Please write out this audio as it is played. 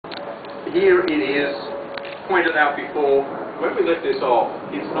here it is, pointed out before, when we lift this off,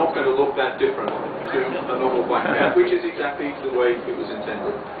 it's not going to look that different to a normal black cab, which is exactly the way it was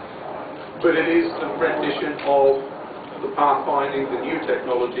intended. But it is a rendition of the pathfinding, the new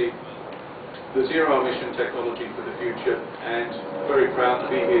technology, the zero-emission technology for the future, and very proud to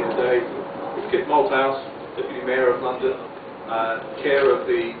be here today with Kit Malthouse, Deputy Mayor of London, Chair of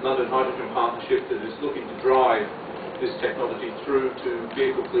the London Hydrogen Partnership that is looking to drive this technology through to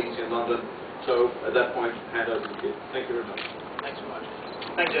vehicle fleets in London. So at that point, hand over to Kit. Thank you very much. Thanks so much.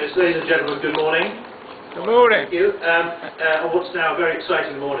 Thank you, ladies and gentlemen. Good morning. Good morning. Thank you. On what's now a very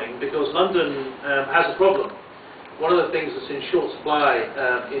exciting morning, because London has a problem. One of the things that's in short supply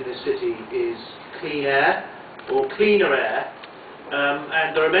in this city is clean air, or cleaner air,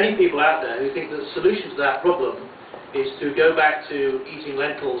 and there are many people out there who think that the solution to that problem is to go back to eating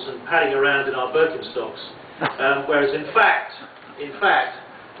lentils and padding around in our Birkenstocks, whereas in fact,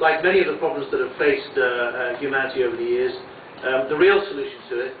 like many of the problems that have faced humanity over the years, the real solution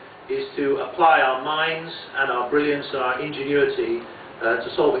to it is to apply our minds and our brilliance and our ingenuity to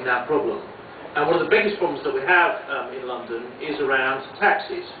solving that problem. And one of the biggest problems that we have in London is around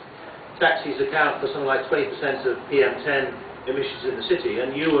taxis. Taxis account for something like 20% of PM10 emissions in the city,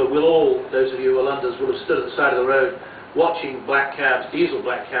 and you will all, those of you who are Londoners, will have stood at the side of the road watching black cabs, diesel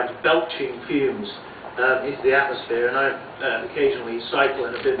black cabs, belching fumes into the atmosphere, and I occasionally cycle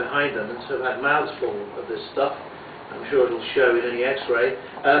and have been behind them, and so I've had mouths full of this stuff. I'm sure it'll show in any X-ray.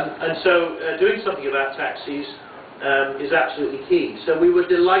 And so doing something about taxis is absolutely key. So we were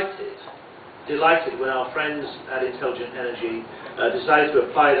delighted when our friends at Intelligent Energy decided to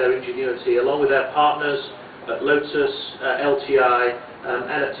apply their ingenuity along with their partners at Lotus, LTI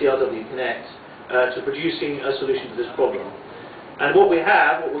and at TRW Connect to producing a solution to this problem. And what we're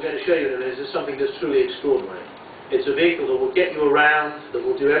going to show you in a minute, is something that's truly extraordinary. It's a vehicle that will get you around, that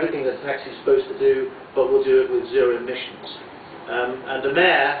will do everything that a taxi is supposed to do, but will do it with zero emissions. And the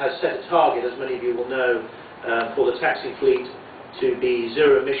Mayor has set a target, as many of you will know, for the taxi fleet to be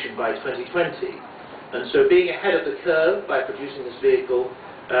zero emission by 2020. And so being ahead of the curve by producing this vehicle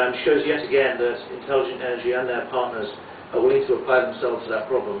shows yet again that Intelligent Energy and their partners are willing to apply themselves to that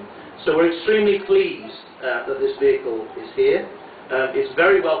problem. So we're extremely pleased that this vehicle is here. It's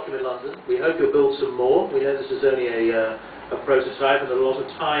very welcome in London. We hope you'll build some more. We know this is only a prototype, and that a lot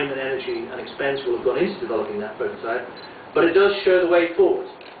of time and energy and expense will have gone into developing that prototype. But it does show the way forward.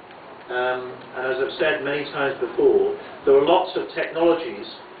 And as I've said many times before, there are lots of technologies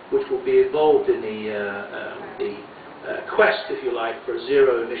which will be involved in the quest, if you like, for a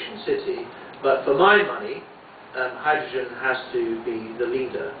zero-emission city. But for my money, hydrogen has to be the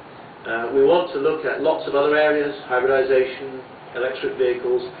leader. We want to look at lots of other areas, hybridization, electric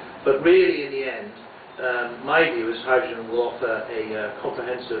vehicles, but really in the end, my view is hydrogen will offer a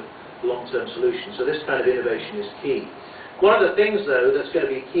comprehensive long-term solution. So this kind of innovation is key. One of the things, though, that's going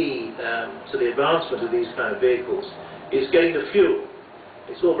to be key to the advancement of these kind of vehicles is getting the fuel.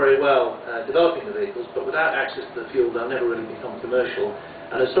 It's all very well developing the vehicles, but without access to the fuel, they'll never really become commercial.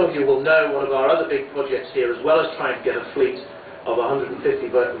 And as some of you will know, one of our other big projects here, as well as trying to get a fleet of 150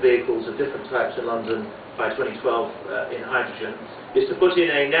 vehicles of different types in London by 2012 in hydrogen, is to put in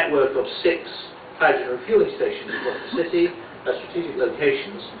a network of 6 hydrogen refueling stations across the city at strategic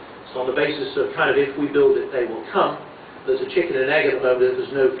locations. So on the basis of kind of if we build it, they will come. There's a chicken and egg at the moment. If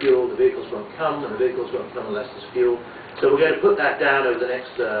there's no fuel, the vehicles won't come, and the vehicles won't come unless there's fuel. So we're going to put that down over the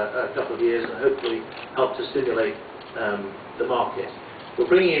next couple of years and hopefully help to stimulate the market. We're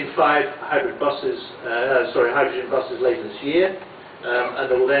bringing in 5 hydrogen buses later this year, and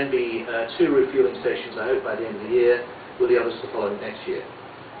there will then be 2 refueling stations, I hope, by the end of the year, with the others to follow next year.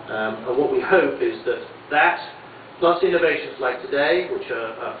 And what we hope is that plus innovations like today, which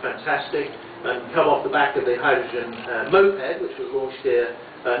are fantastic, and come off the back of the hydrogen moped, which was launched here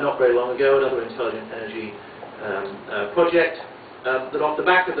not very long ago, another Intelligent Energy project, that off the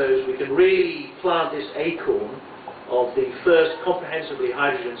back of those we can really plant this acorn of the first comprehensively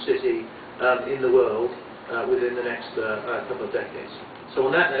hydrogen city in the world within the next couple of decades. So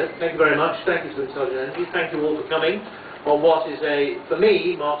on that note, thank you very much. Thank you to Intelligent Energy. Thank you all for coming on what is for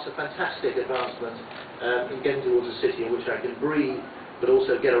me, marks a fantastic advancement in getting towards a city in which I can breathe, but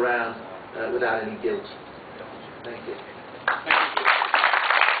also get around without any guilt. Thank you.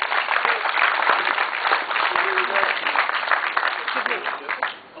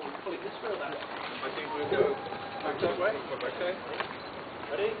 I think we'll go back that way. Okay.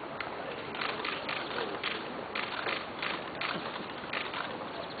 Ready?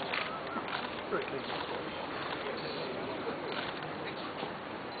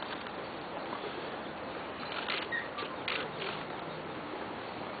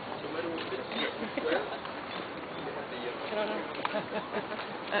 So where do we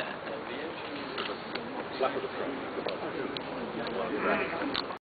Slap of the throat.